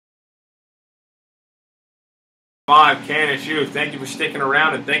5 Canis U. Thank you for sticking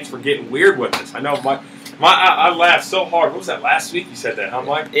around and thanks for getting weird with us. I know I laughed so hard. What was that last week? You said that, huh,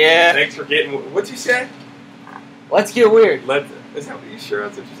 Mike? Yeah. Thanks for getting. What'd you say? Let's get weird. Is that what you sure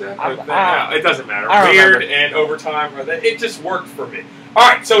that's what you said? I it doesn't matter. Weird remember. And overtime. It just worked for me. All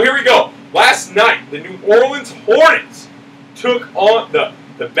right, so here we go. Last night, the New Orleans Hornets took on the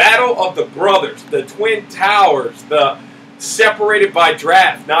battle of the brothers, the Twin Towers, the separated by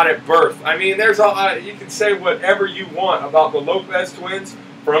draft, not at birth. I mean, there's you can say whatever you want about the Lopez twins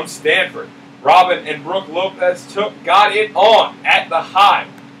from Stanford. Robin and Brooke Lopez got it on at the high.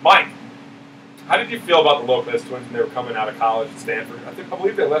 Mike, how did you feel about the Lopez twins when they were coming out of college at Stanford? I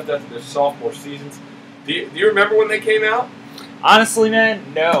believe they left after their sophomore seasons. Do you remember when they came out? Honestly, man,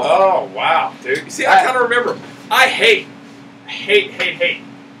 no. Oh, wow, dude. You see, I kind of remember. I hate.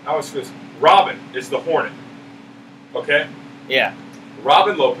 I was just, Robin is the Hornet. Okay? Yeah.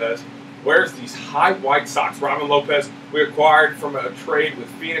 Robin Lopez wears these high white socks. Robin Lopez, we acquired from a trade with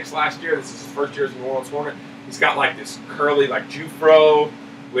Phoenix last year. This is his first year as a New Orleans Hornet. He's got like this curly, like Jufro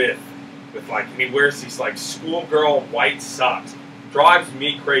with like, and he wears these like schoolgirl white socks. Drives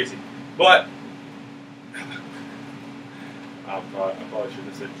me crazy. But I probably should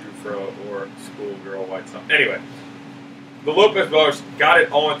have said Jufro or schoolgirl white socks. Anyway, the Lopez brothers got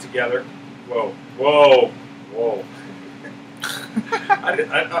it on together. Whoa.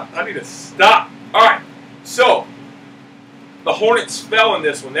 I need to stop. All right, so the Hornets fell in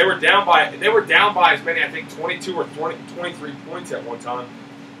this one. They were down by as many, I think, 22 or 23 points at one time.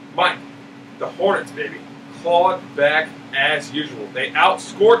 Mike, the Hornets, baby, clawed back as usual. They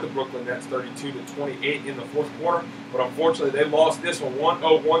outscored the Brooklyn Nets 32-28 in the fourth quarter, but unfortunately they lost this one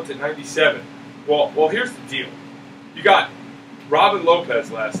 101-97. Well, here's the deal. You got Robin Lopez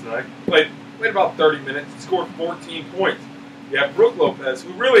last night, played about 30 minutes, scored 14 points. You have Brooke Lopez,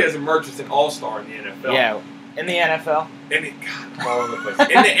 who really has emerged as an all-star in the NFL. Yeah, in the NFL. All over the place.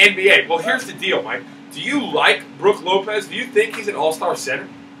 In the NBA. Well, here's the deal, Mike. Do you like Brooke Lopez? Do you think he's an all-star center?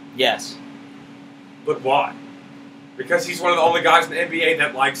 Yes. But why? Because he's one of the only guys in the NBA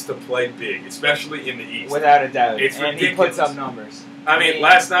that likes to play big, especially in the East. Without a doubt. It's and ridiculous. He puts up numbers. I mean,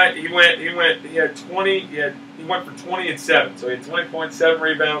 last night he had 20. He went for 20 and 7. So he had 20 points, 7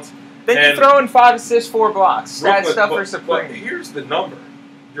 rebounds. Then you throw in 5 assists, 4 blocks. That stuff for supreme. But here's the number.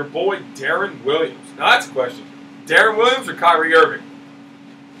 Your boy Darren Williams. Now that's a question. Darren Williams or Kyrie Irving?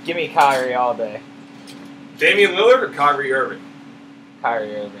 Give me Kyrie all day. Damian Lillard or Kyrie Irving?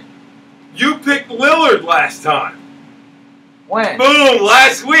 Kyrie Irving. You picked Lillard last time. When? Boom,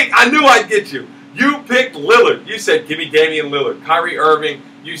 last week. I knew I'd get you. You picked Lillard. You said, give me Damian Lillard. Kyrie Irving,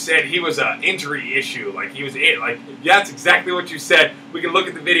 you said he was an injury issue. Like, he was in. Like, that's exactly what you said. We can look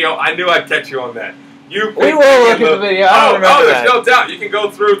at the video. I knew I'd catch you on that. We will look at the video. I don't remember there's no doubt. You can go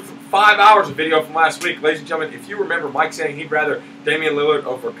through 5 hours of video from last week. Ladies and gentlemen, if you remember Mike saying he'd rather Damian Lillard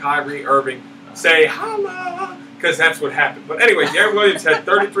over Kyrie Irving, say holla, because that's what happened. But anyway, Darren Williams had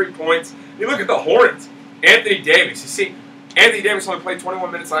 33 points. You look at the Hornets. Anthony Davis. You see, Anthony Davis only played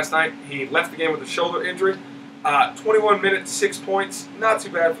 21 minutes last night. He left the game with a shoulder injury. 21 minutes, 6 points. Not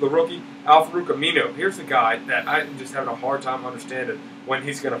too bad for the rookie. Al-Farouq Aminu. Here's the guy that I'm just having a hard time understanding when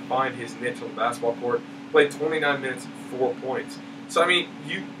he's going to find his niche on the basketball court. Played 29 minutes, 4 points. So, I mean,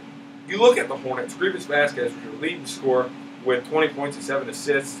 you look at the Hornets. Greivis Vasquez was your leading scorer with 20 points and 7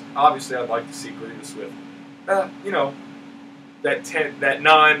 assists. Obviously, I'd like to see Greivis with, that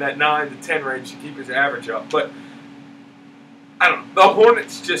 9 to 10 range to keep his average up. But I don't know. The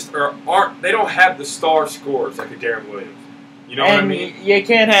Hornets just aren't. They don't have the star scorers like a Darren Williams. You know what I mean? You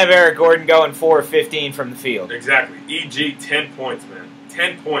can't have Eric Gordon going 4 of 15 from the field. Exactly. EG, 10 points, man.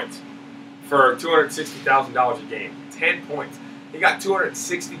 10 points for $260,000 a game. 10 points. He got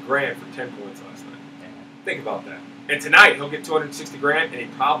 $260,000 for 10 points last night. Think about that. And tonight he'll get $260,000, and he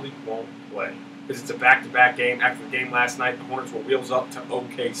probably won't play because it's a back-to-back game. After the game last night, the Hornets were wheels up to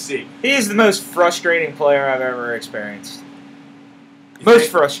OKC. He is the most frustrating player I've ever experienced.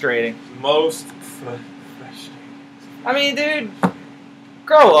 Most frustrating. Most frustrating. I mean, dude,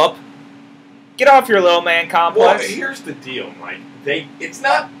 grow up. Get off your little man complex. Well, here's the deal, Mike. It's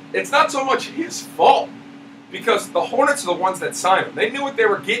not so much his fault because the Hornets are the ones that signed him. They knew what they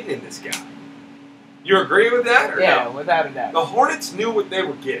were getting in this guy. You agree with that? Or yeah, no? Without a doubt. The Hornets knew what they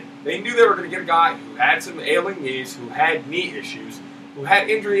were getting. They knew they were going to get a guy who had some ailing knees, who had knee issues, who had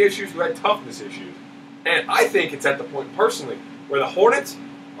injury issues, who had toughness issues. And I think it's at the point, personally, where the Hornets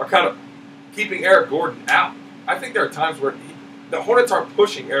are kind of keeping Eric Gordon out. I think there are times where the Hornets aren't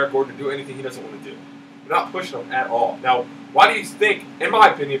pushing Eric Gordon to do anything he doesn't want to do. They're not pushing him at all. Now, why do you think, in my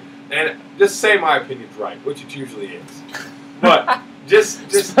opinion, and just say my opinion's right, which it usually is, but just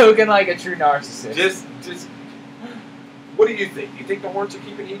spoken like a true narcissist. Just What do you think? Do you think the Hornets are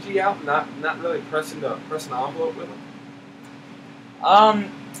keeping EG out and not really pressing the envelope with him?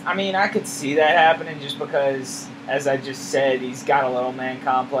 I mean, I could see that happening just because, as I just said, he's got a little man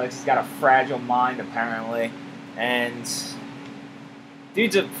complex. He's got a fragile mind, apparently. And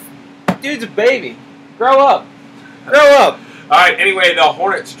dude's a baby. Grow up. Grow up. All right, anyway, the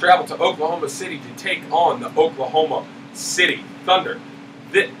Hornets travel to Oklahoma City to take on the Oklahoma City Thunder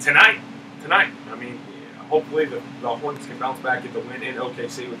tonight. I mean, hopefully the Hornets can bounce back, get the win in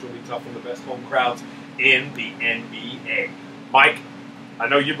OKC, which will be tough on the best home crowds in the NBA. Mike, I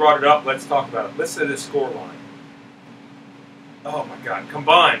know you brought it up. Let's talk about it. Listen to this score line. Oh, my God.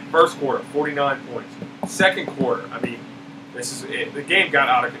 Combined, first quarter, 49 points. Second quarter, I mean, this is it. The game got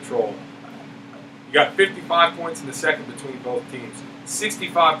out of control. You got 55 points in the second between both teams,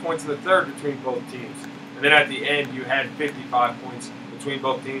 65 points in the third between both teams, and then at the end you had 55 points between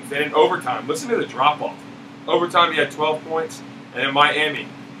both teams. Then in overtime, listen to the drop-off. Overtime, you had 12 points, and then Miami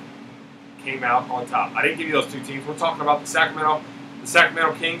came out on top. I didn't give you those two teams. We're talking about the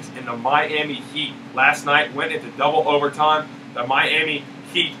Sacramento Kings and the Miami Heat. Last night went into double overtime. The Miami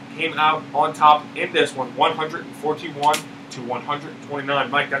Heat came out on top in this one, 141 to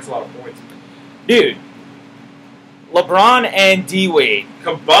 129. Mike, that's a lot of points. Dude, LeBron and D-Wade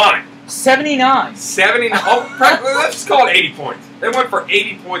Combined. 79. 79. Oh, let's just call it 80 points. They went for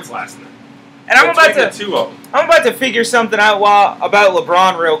 80 points last night. And I'm about to figure something out about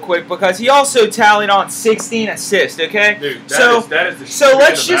LeBron real quick because he also tallied on 16 assists, okay? Dude, that is the So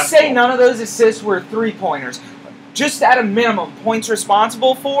let's just say none of those assists were three-pointers. Just at a minimum, points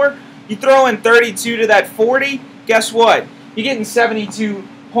responsible for, you throw in 32 to that 40, guess what? You're getting 72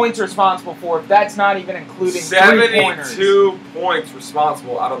 points responsible for if that's not even including 72 points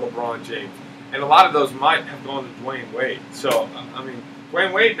responsible out of LeBron James. And a lot of those might have gone to Dwayne Wade. So, I mean,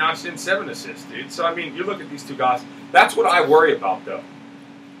 Dwayne Wade notched in 7 assists, dude. So, I mean, you look at these two guys. That's what I worry about, though.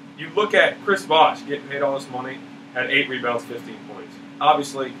 You look at Chris Bosh getting paid all this money, had 8 rebounds, 15 points.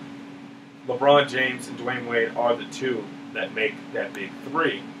 Obviously, LeBron James and Dwayne Wade are the two that make that big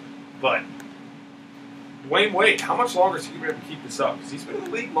three. But Dwayne Wade, how much longer is he going to be able to keep this up? Because he's been in the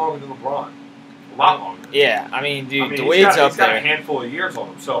league longer than LeBron. A lot longer. Yeah, I mean, dude, Wade's up there. He's got a handful of years on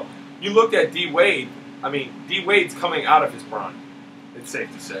him. So, you look at D-Wade, I mean, D-Wade's coming out of his prime. It's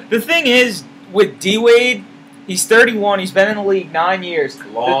safe to say. The thing is, with D-Wade, he's 31. He's been in the league 9 years.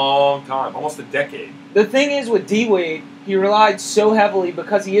 Long time. Almost a decade. The thing is, with D-Wade, he relied so heavily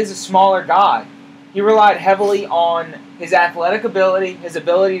because he is a smaller guy. He relied heavily on his athletic ability, his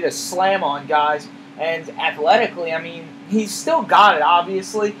ability to slam on guys, and athletically, I mean, he's still got it,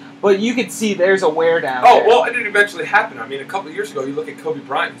 obviously, but you could see there's a wear down there. Oh, well, it didn't eventually happen. I mean, a couple of years ago, you look at Kobe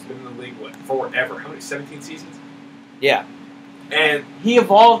Bryant, who's been in the league, forever. How many, 17 seasons? Yeah. And he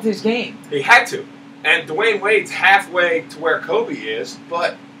evolved his game. He had to. And Dwayne Wade's halfway to where Kobe is,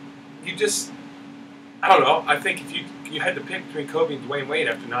 but you just, I don't know. I think if you had to pick between Kobe and Dwayne Wade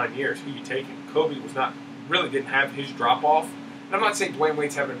after 9 years, who you taking? Kobe really didn't have his drop-off. And I'm not saying Dwayne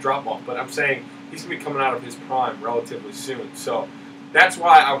Wade's having a drop-off, but I'm saying he's going to be coming out of his prime relatively soon. So that's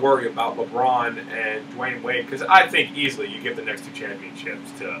why I worry about LeBron and Dwayne Wade, because I think easily you give the next 2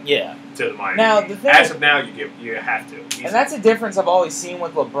 championships to the Miami. Now, the thing as of now, you have to. Easily. And that's a difference I've always seen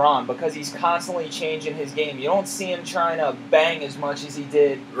with LeBron, because he's constantly changing his game. You don't see him trying to bang as much as he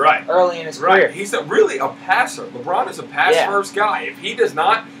did early in his career. He's really a passer. LeBron is a pass-first guy. If he does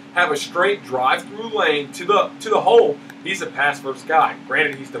not have a straight drive-through lane to the hole, he's a pass-first guy.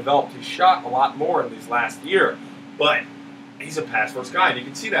 Granted, he's developed his shot a lot more in this last year, but he's a pass-first guy, and you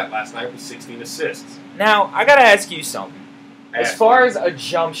can see that last night with 16 assists. Now, I got to ask you something. As far as a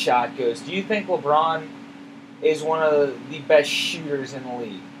jump shot goes, do you think LeBron is one of the best shooters in the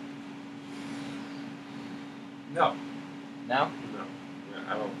league? No. No? No.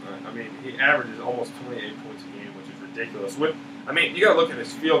 I don't. I mean, he averages almost 28 points a game, which is ridiculous. You got to look at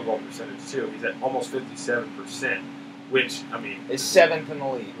his field goal percentage, too. He's at almost 57%, which, is 7th in the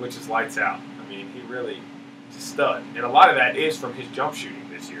league. Which is lights out. I mean, he's a stud. And a lot of that is from his jump shooting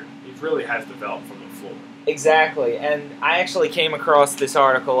this year. He really has developed from the floor. Exactly. And I actually came across this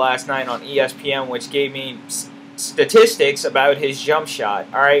article last night on ESPN, which gave me statistics about his jump shot.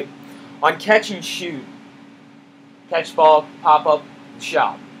 All right? On catch and shoot, catch ball, pop up,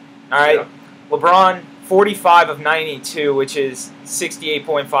 shot. All right? Yeah. LeBron, 45 of 92, which is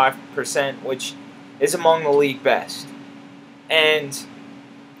 68.5%, which is among the league best. And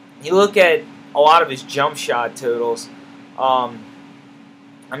you look at a lot of his jump shot totals.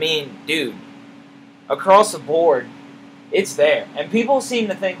 Dude, across the board, it's there. And people seem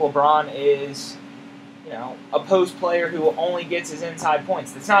to think LeBron is, a post player who only gets his inside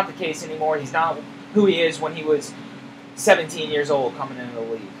points. That's not the case anymore. He's not who he is when he was 17 years old coming into the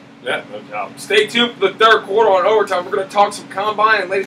league. Yeah, no doubt. Stay tuned for the third quarter on Overtime. We're going to talk some combine and ladies